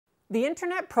The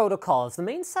Internet Protocol is the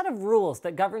main set of rules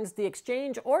that governs the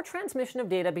exchange or transmission of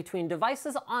data between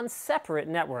devices on separate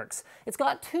networks. It's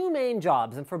got two main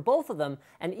jobs, and for both of them,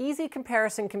 an easy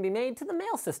comparison can be made to the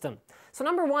mail system. So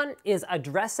number one is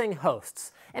addressing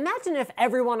hosts. Imagine if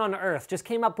everyone on Earth just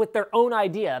came up with their own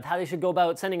idea of how they should go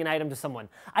about sending an item to someone.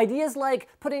 Ideas like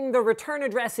putting the return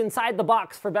address inside the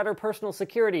box for better personal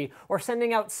security, or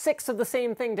sending out 6 of the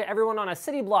same thing to everyone on a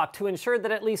city block to ensure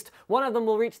that at least one of them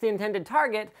will reach the intended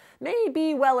target, may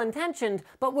be well-intentioned,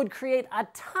 but would create a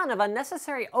ton of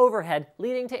unnecessary overhead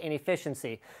leading to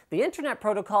inefficiency. The Internet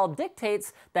Protocol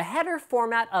dictates the header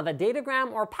format of a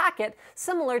datagram or packet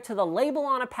similar to the label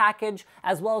on a package,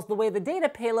 as well as the way the data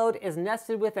payload is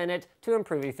nested within it to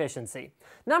improve efficiency.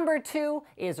 Number 2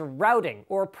 is routing,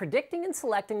 or predicting and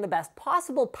selecting the best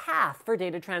possible path for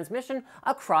data transmission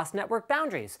across network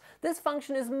boundaries. This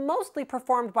function is mostly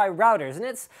performed by routers, and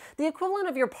it's the equivalent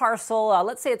of your parcel,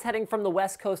 let's say it's heading from the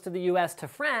west coast of the US to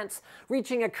France,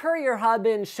 reaching a courier hub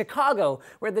in Chicago,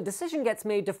 where the decision gets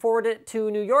made to forward it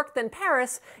to New York then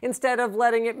Paris, instead of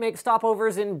letting it make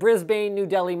stopovers in Brisbane, New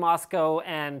Delhi, Moscow,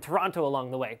 and Toronto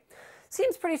along the way.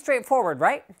 Seems pretty straightforward,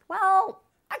 right? Well,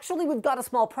 actually, we've got a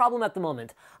small problem at the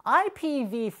moment.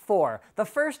 IPv4, the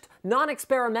first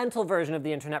non-experimental version of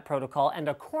the Internet Protocol and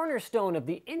a cornerstone of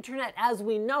the Internet as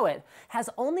we know it, has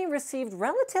only received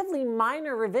relatively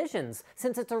minor revisions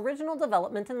since its original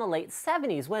development in the late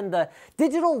 70s, when the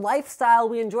digital lifestyle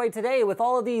we enjoy today with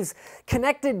all of these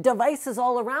connected devices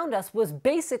all around us was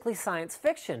basically science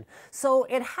fiction. So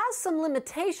it has some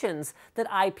limitations that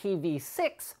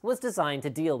IPv6 was designed to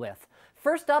deal with.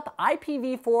 First up,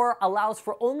 IPv4 allows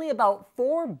for only about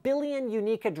 4 billion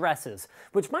unique addresses,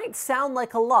 which might sound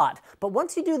like a lot, but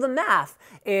once you do the math,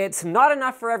 it's not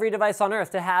enough for every device on Earth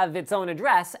to have its own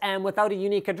address, and without a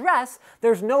unique address,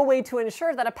 there's no way to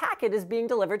ensure that a packet is being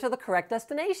delivered to the correct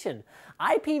destination.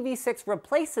 IPv6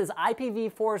 replaces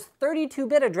IPv4's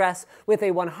 32-bit address with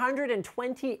a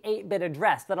 128-bit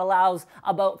address that allows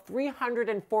about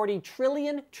 340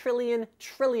 trillion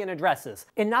addresses.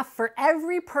 Enough for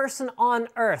every person on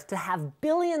Earth to have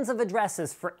billions of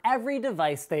addresses for every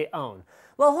device they own.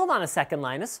 Well, hold on a second,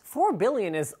 Linus. 4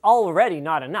 billion is already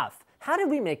not enough. How did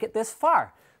we make it this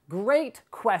far? Great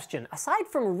question. Aside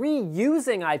from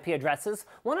reusing IP addresses,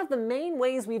 one of the main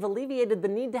ways we've alleviated the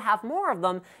need to have more of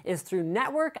them is through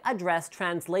network address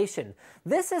translation.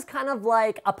 This is kind of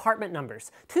like apartment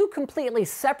numbers. Two completely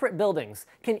separate buildings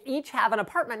can each have an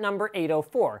apartment number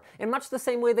 804, in much the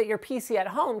same way that your PC at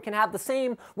home can have the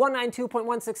same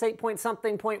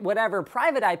 192.168.something.whatever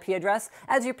private IP address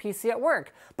as your PC at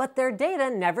work, but their data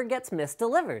never gets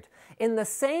misdelivered. In the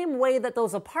same way that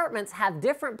those apartments have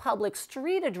different public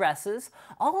street addresses,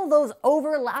 all of those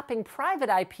overlapping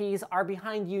private IPs are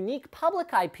behind unique public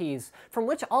IPs from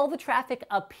which all the traffic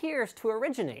appears to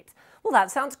originate. Well,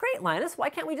 that sounds great, Linus. Why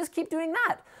can't we just keep doing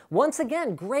that? Once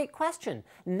again, great question.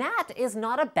 NAT is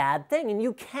not a bad thing, and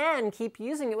you can keep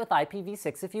using it with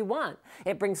IPv6 if you want.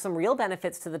 It brings some real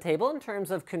benefits to the table in terms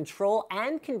of control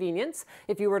and convenience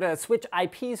if you were to switch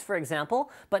IPs, for example,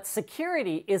 but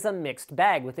security is a mixed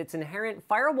bag, with its inherent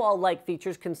firewall-like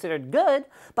features considered good,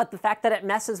 but the fact that it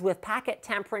messes with packet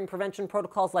tampering prevention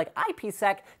protocols like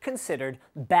IPsec considered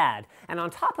bad. And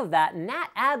on top of that, NAT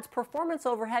adds performance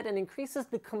overhead and increases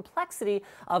the complexity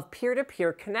of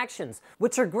peer-to-peer connections,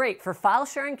 which are great for file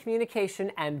sharing,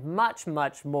 communication, and much,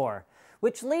 much more.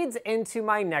 Which leads into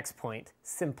my next point,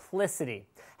 simplicity.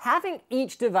 Having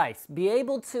each device be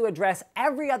able to address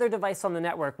every other device on the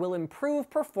network will improve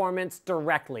performance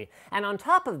directly. And on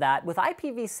top of that, with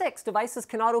IPv6, devices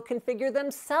can auto-configure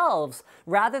themselves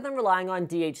rather than relying on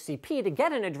DHCP to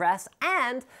get an address,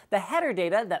 and the header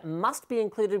data that must be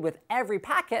included with every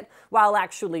packet, while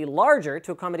actually larger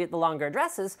to accommodate the longer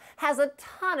addresses, has a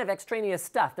ton of extraneous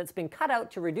stuff that's been cut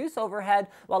out to reduce overhead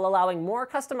while allowing more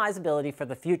customizability for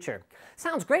the future.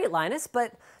 Sounds great, Linus,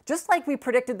 but just like we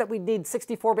predicted that we'd need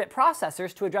 64-bit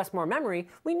processors to address more memory,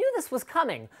 we knew this was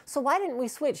coming. So why didn't we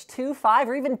switch 2, 5,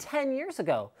 or even 10 years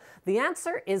ago? The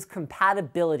answer is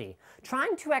compatibility.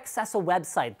 Trying to access a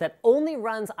website that only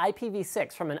runs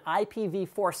IPv6 from an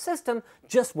IPv4 system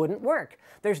just wouldn't work.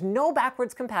 There's no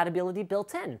backwards compatibility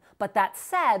built in. But that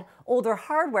said, older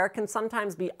hardware can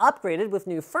sometimes be upgraded with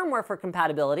new firmware for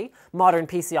compatibility. Modern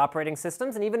PC operating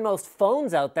systems and even most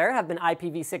phones out there have been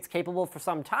IPv6 capable for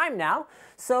some time now.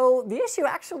 So the issue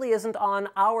actually isn't on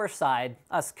our side,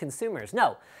 us consumers.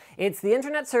 No, It's the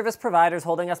internet service providers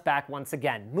holding us back once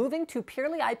again. Moving to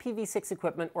purely IPv6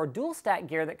 equipment or dual-stack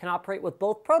gear that can operate with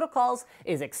both protocols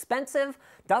is expensive,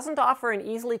 doesn't offer an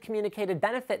easily communicated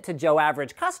benefit to Joe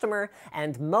Average customer,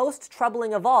 and most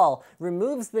troubling of all,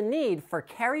 removes the need for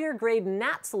carrier-grade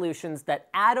NAT solutions that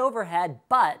add overhead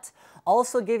but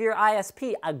also give your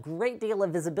ISP a great deal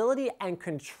of visibility and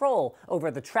control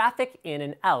over the traffic in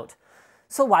and out.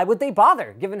 So why would they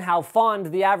bother, given how fond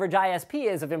the average ISP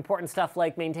is of important stuff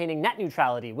like maintaining net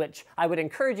neutrality, which I would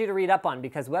encourage you to read up on,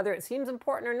 because whether it seems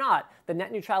important or not, the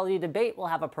net neutrality debate will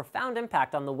have a profound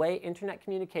impact on the way internet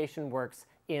communication works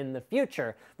in the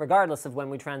future, regardless of when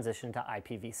we transition to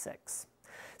IPv6.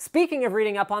 Speaking of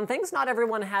reading up on things, not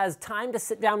everyone has time to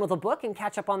sit down with a book and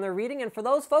catch up on their reading, and for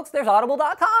those folks, there's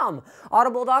Audible.com.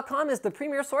 Audible.com is the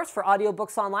premier source for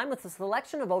audiobooks online with a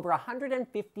selection of over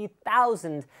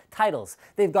 150,000 titles.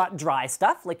 They've got dry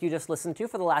stuff, like you just listened to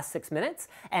for the last 6 minutes,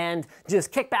 and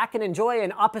just kick back and enjoy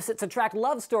an opposites attract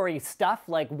love story stuff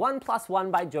like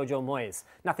 1+1 by Jojo Moyes.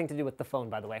 Nothing to do with the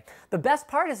phone, by the way. The best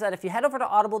part is that if you head over to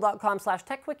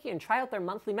audible.com/techquickie and try out their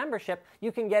monthly membership,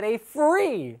 you can get a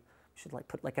free should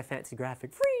put a fancy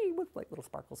graphic, free with little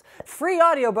sparkles. Free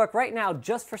audiobook right now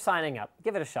just for signing up.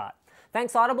 Give it a shot.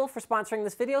 Thanks Audible for sponsoring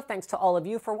this video. Thanks to all of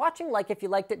you for watching. Like if you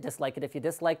liked it, dislike it if you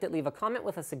disliked it. Leave a comment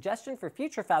with a suggestion for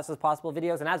future fast as possible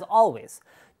videos. And as always,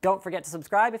 don't forget to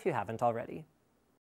subscribe if you haven't already.